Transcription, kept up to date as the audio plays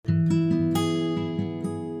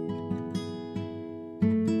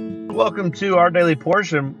Welcome to Our Daily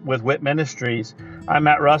Portion with WIT Ministries. I'm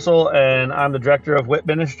Matt Russell, and I'm the director of WIT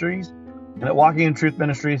Ministries. And at Walking in Truth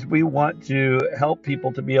Ministries, we want to help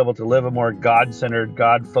people to be able to live a more God-centered,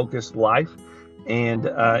 God-focused life, and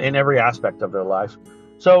in every aspect of their life.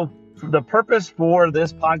 So the purpose for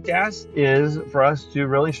this podcast is for us to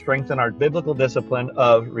really strengthen our biblical discipline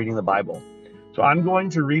of reading the Bible. So I'm going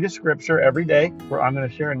to read a scripture every day where I'm going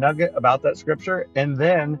to share a nugget about that scripture, and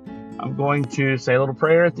then I'm going to say a little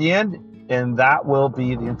prayer at the end, and that will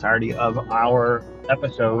be the entirety of our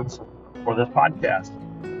episodes for this podcast.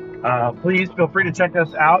 Please feel free to check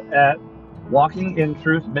us out at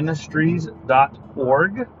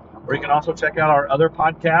walkingintruthministries.org, or you can also check out our other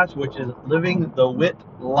podcast, which is Living the WIT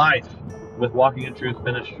Life with Walking in Truth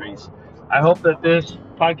Ministries. I hope that this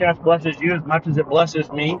podcast blesses you as much as it blesses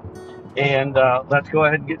me. And let's go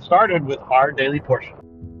ahead and get started with our daily portion.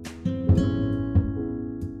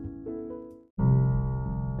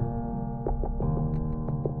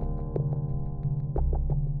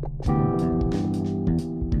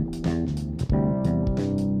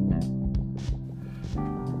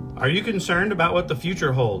 Are you concerned about what the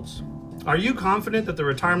future holds? Are you confident that the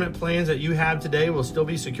retirement plans that you have today will still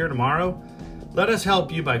be secure tomorrow? Let us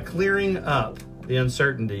help you by clearing up the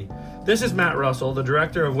uncertainty. This is Matt Russell, the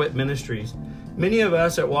director of WIT Ministries. Many of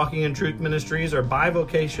us at Walking in Truth Ministries are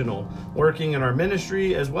bivocational, working in our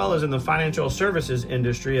ministry as well as in the financial services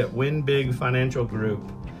industry at Win Big Financial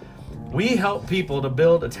Group. We help people to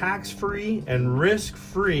build a tax-free and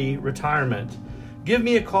risk-free retirement. Give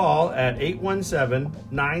me a call at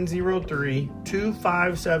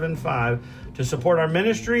 817-903-2575 to support our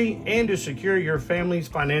ministry and to secure your family's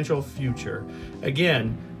financial future.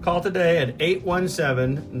 Again, call today at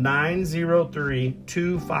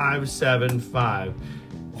 817-903-2575.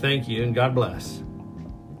 Thank you and God bless.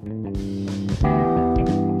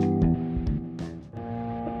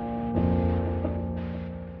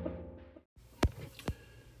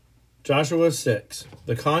 Joshua 6,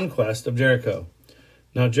 the conquest of Jericho.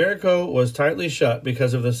 Now Jericho was tightly shut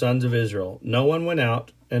because of the sons of Israel. No one went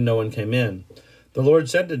out and no one came in. The Lord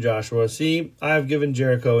said to Joshua, "See, I have given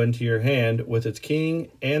Jericho into your hand with its king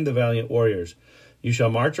and the valiant warriors. You shall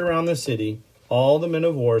march around the city, all the men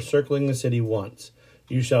of war circling the city once.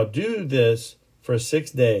 You shall do this for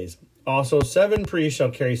 6 days. Also 7 priests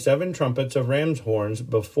shall carry 7 trumpets of ram's horns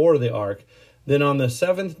before the ark. Then on the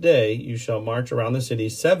 7th day you shall march around the city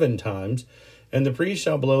 7 times, and the priests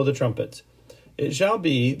shall blow the trumpets. It shall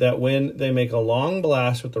be that when they make a long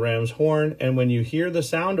blast with the ram's horn, and when you hear the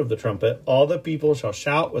sound of the trumpet, all the people shall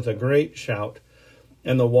shout with a great shout,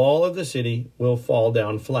 and the wall of the city will fall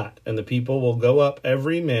down flat, and the people will go up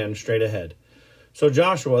every man straight ahead." So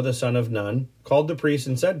Joshua the son of Nun called the priests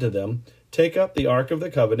and said to them, "Take up the ark of the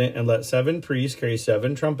covenant, and let 7 priests carry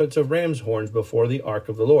 7 trumpets of ram's horns before the ark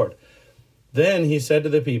of the Lord." Then he said to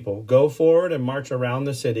the people, "Go forward and march around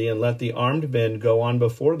the city, and let the armed men go on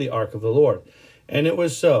before the ark of the Lord." And it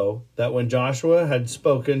was so that when Joshua had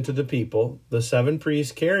spoken to the people, the 7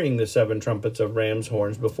 priests carrying the 7 trumpets of ram's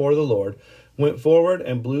horns before the Lord went forward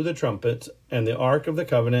and blew the trumpets, and the ark of the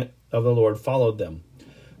covenant of the Lord followed them.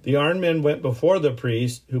 The armed men went before the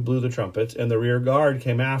priests who blew the trumpets, and the rear guard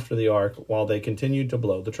came after the ark while they continued to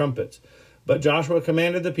blow the trumpets. But Joshua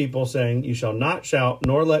commanded the people, saying, "You shall not shout,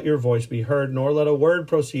 nor let your voice be heard, nor let a word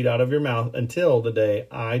proceed out of your mouth until the day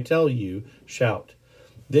I tell you, shout.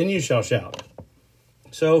 Then you shall shout."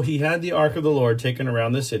 So he had the ark of the Lord taken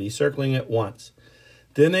around the city, circling it once.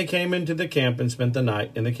 Then they came into the camp and spent the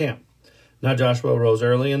night in the camp. Now Joshua rose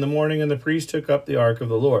early in the morning, and the priests took up the ark of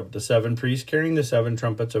the Lord. The 7 priests carrying the 7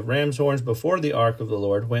 trumpets of ram's horns before the ark of the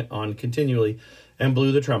Lord went on continually and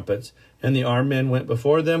blew the trumpets. And the armed men went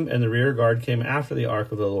before them, and the rear guard came after the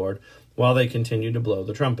ark of the Lord, while they continued to blow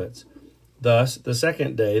the trumpets. Thus, the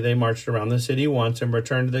 2nd day they marched around the city once and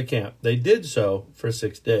returned to the camp. They did so for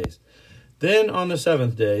 6 days. Then on the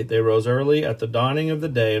 7th day they rose early at the dawning of the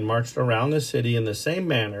day and marched around the city in the same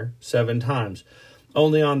manner 7 times.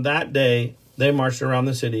 Only on that day they marched around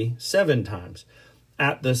the city 7 times.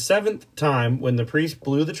 At the 7th time, when the priests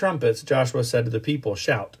blew the trumpets, Joshua said to the people,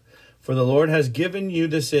 "Shout, for the Lord has given you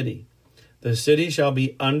the city. The city shall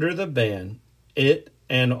be under the ban. It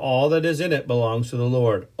and all that is in it belongs to the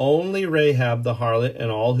Lord. Only Rahab the harlot and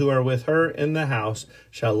all who are with her in the house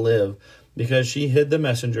shall live, because she hid the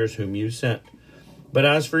messengers whom you sent. But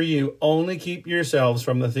as for you, only keep yourselves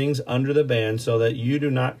from the things under the ban, so that you do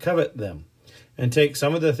not covet them, and take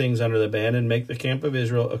some of the things under the ban, and make the camp of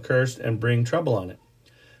Israel accursed, and bring trouble on it.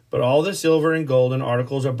 But all the silver and gold and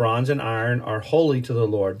articles of bronze and iron are holy to the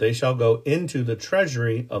Lord. They shall go into the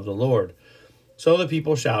treasury of the Lord." So the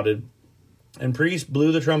people shouted, and priests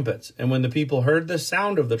blew the trumpets. And when the people heard the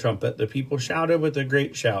sound of the trumpet, the people shouted with a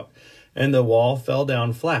great shout, and the wall fell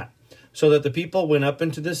down flat, so that the people went up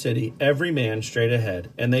into the city, every man straight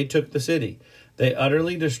ahead, and they took the city. They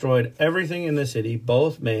utterly destroyed everything in the city,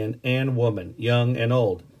 both man and woman, young and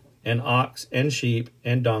old, and ox and sheep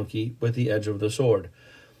and donkey, with the edge of the sword.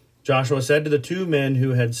 Joshua said to the 2 men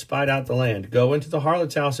who had spied out the land, "Go into the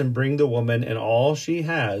harlot's house and bring the woman and all she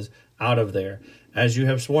has out of there, as you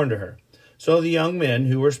have sworn to her." So the young men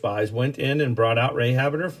who were spies went in and brought out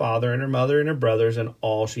Rahab and her father and her mother and her brothers and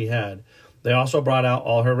all she had. They also brought out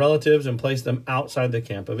all her relatives and placed them outside the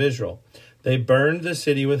camp of Israel. They burned the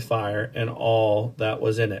city with fire and all that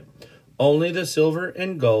was in it. Only the silver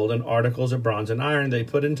and gold and articles of bronze and iron they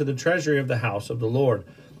put into the treasury of the house of the Lord.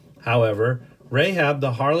 However, Rahab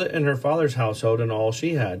the harlot and her father's household and all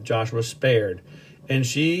she had, Joshua spared, and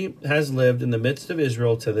she has lived in the midst of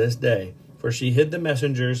Israel to this day, for she hid the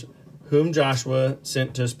messengers whom Joshua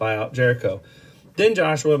sent to spy out Jericho. Then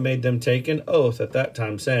Joshua made them take an oath at that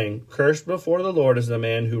time, saying, "Cursed before the Lord is the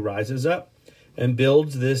man who rises up and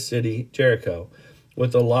builds this city Jericho.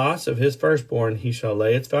 With the loss of his firstborn he shall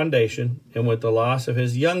lay its foundation, and with the loss of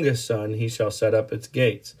his youngest son he shall set up its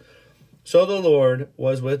gates." So the Lord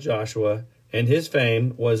was with Joshua, and his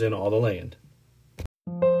fame was in all the land.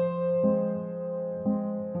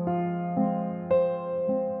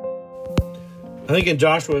 I think in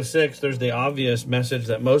Joshua 6, there's the obvious message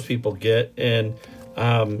that most people get, and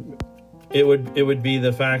it would be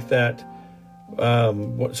the fact that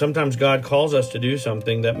sometimes God calls us to do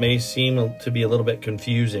something that may seem to be a little bit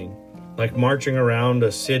confusing, like marching around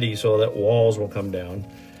a city so that walls will come down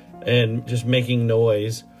and just making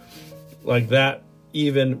noise. Like that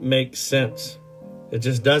even makes sense. It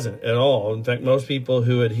just doesn't at all. In fact, most people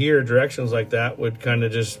who adhere directions like that would kind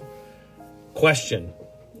of just question,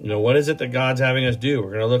 what is it that God's having us do?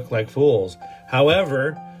 We're going to look like fools.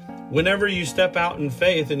 However, whenever you step out in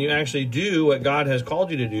faith and you actually do what God has called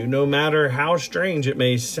you to do, no matter how strange it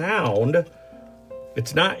may sound,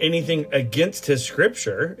 it's not anything against his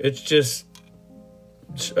scripture. It's just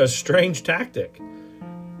a strange tactic.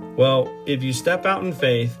 Well, if you step out in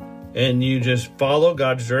faith and you just follow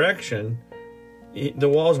God's direction, the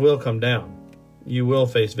walls will come down. You will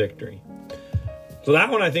face victory. So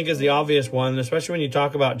that one I think is the obvious one, especially when you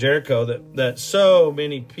talk about Jericho, that so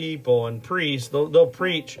many people and priests, they'll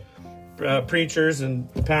preach, preachers and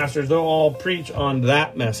pastors, they'll all preach on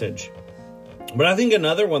that message. But I think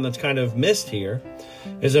another one that's kind of missed here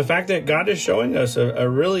is the fact that God is showing us a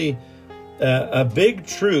really big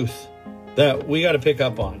truth that we got to pick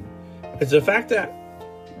up on. It's the fact that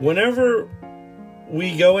whenever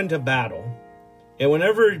we go into battle, and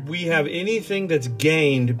whenever we have anything that's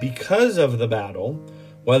gained because of the battle,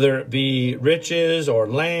 whether it be riches or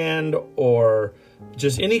land or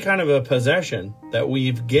just any kind of a possession that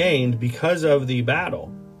we've gained because of the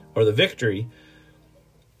battle or the victory,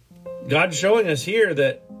 God's showing us here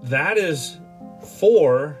that is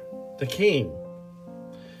for the king.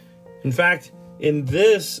 In fact, in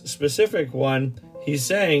this specific one, he's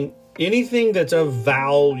saying anything that's of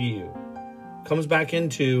value comes back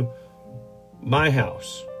into my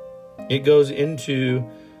house. It goes into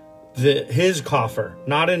his coffer,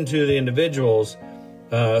 not into the individuals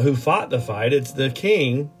who fought the fight. It's the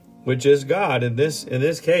king, which is God. In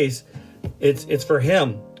this case, it's for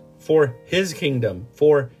him, for his kingdom,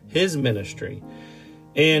 for his ministry.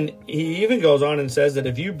 And he even goes on and says that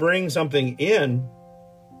if you bring something in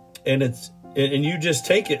and you just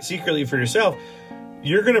take it secretly for yourself,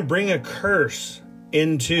 you're going to bring a curse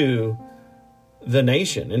into the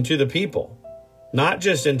nation, into the people. Not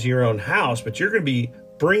just into your own house, but you're going to be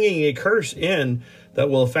bringing a curse in that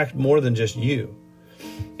will affect more than just you.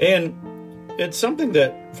 And it's something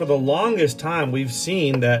that for the longest time we've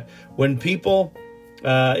seen that when people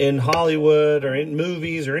in Hollywood or in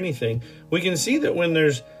movies or anything, we can see that when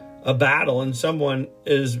there's a battle and someone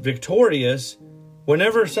is victorious,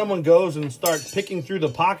 whenever someone goes and starts picking through the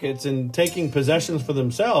pockets and taking possessions for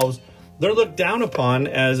themselves, they're looked down upon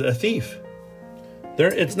as a thief.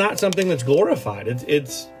 It's not something that's glorified.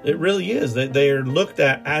 It really is. They are looked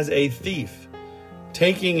at as a thief,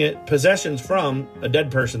 taking possessions from a dead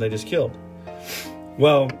person they just killed.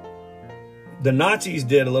 Well, the Nazis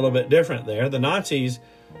did a little bit different there. The Nazis,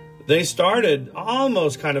 they started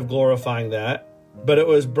almost kind of glorifying that, but it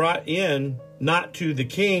was brought in not to the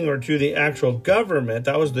king or to the actual government.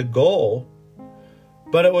 That was the goal,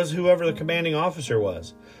 but it was whoever the commanding officer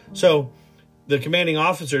was. So the commanding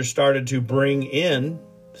officers started to bring in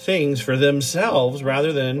things for themselves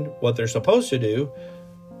rather than what they're supposed to do,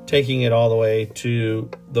 taking it all the way to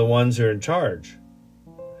the ones who are in charge.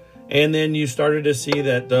 And then you started to see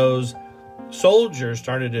that those soldiers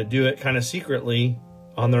started to do it kind of secretly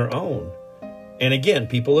on their own. And again,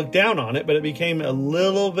 people looked down on it, but it became a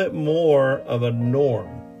little bit more of a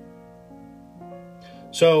norm.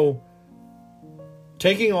 So,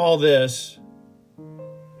 taking all this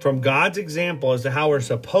from God's example as to how we're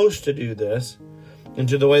supposed to do this,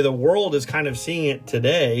 into the way the world is kind of seeing it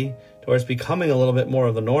today, to where it's becoming a little bit more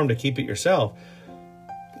of the norm to keep it yourself.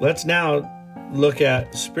 Let's now look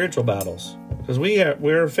at spiritual battles, because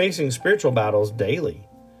we're facing spiritual battles daily.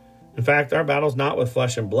 In fact, our battle's not with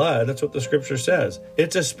flesh and blood. That's what the scripture says.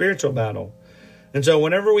 It's a spiritual battle. And so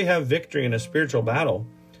whenever we have victory in a spiritual battle,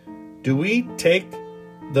 do we take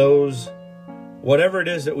those, whatever it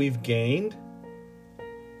is that we've gained,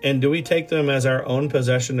 and do we take them as our own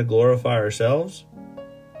possession to glorify ourselves?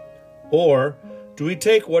 Or do we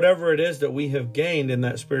take whatever it is that we have gained in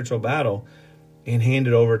that spiritual battle and hand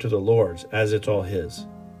it over to the Lord's as it's all His?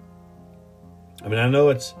 I mean, I know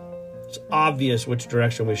it's obvious which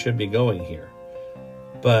direction we should be going here,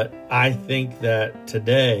 but I think that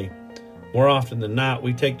today, more often than not,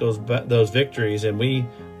 we take those victories and we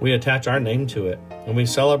attach our name to it and we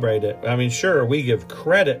celebrate it. I mean, sure, we give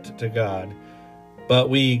credit to God, but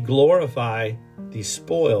we glorify these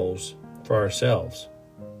spoils for ourselves.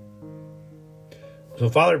 So,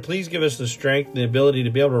 Father, please give us the strength and the ability to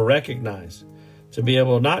be able to recognize, to be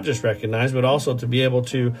able not just recognize, but also to be able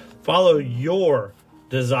to follow your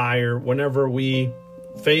desire whenever we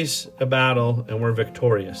face a battle and we're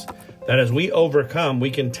victorious. That as we overcome,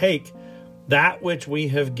 we can take that which we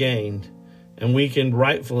have gained and we can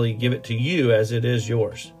rightfully give it to you as it is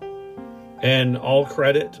yours. And all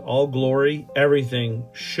credit, all glory, everything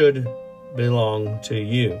should belong to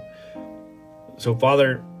you. So,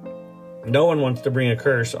 Father, no one wants to bring a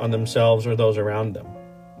curse on themselves or those around them.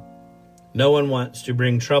 No one wants to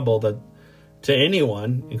bring trouble to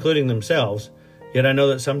anyone, including themselves. Yet I know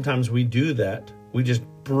that sometimes we do that. We just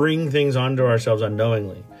bring things onto ourselves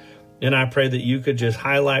unknowingly. And I pray that you could just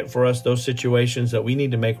highlight for us those situations that we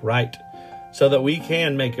need to make right, so that we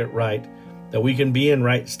can make it right, that we can be in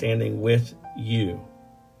right standing with you.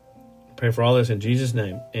 I pray for all this in Jesus'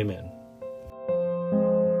 name. Amen.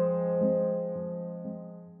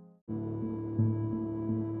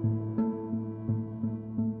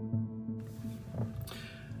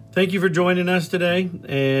 Thank you for joining us today,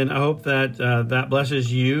 and I hope that that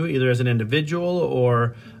blesses you either as an individual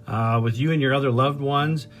or with you and your other loved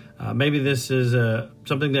ones. Maybe this is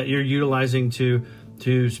something that you're utilizing to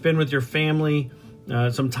spend with your family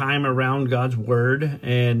some time around God's Word,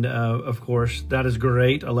 and of course, that is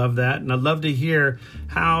great. I love that, and I'd love to hear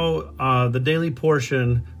how the Daily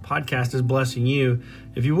Portion podcast is blessing you.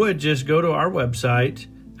 If you would, just go to our website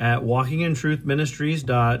at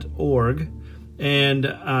walkingintruthministries.org. And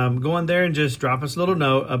go on there and just drop us a little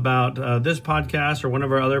note about this podcast or one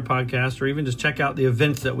of our other podcasts, or even just check out the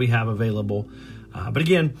events that we have available. But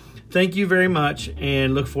again, thank you very much,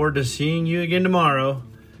 and look forward to seeing you again tomorrow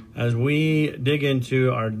as we dig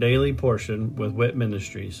into our daily portion with WIT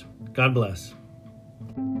Ministries. God bless.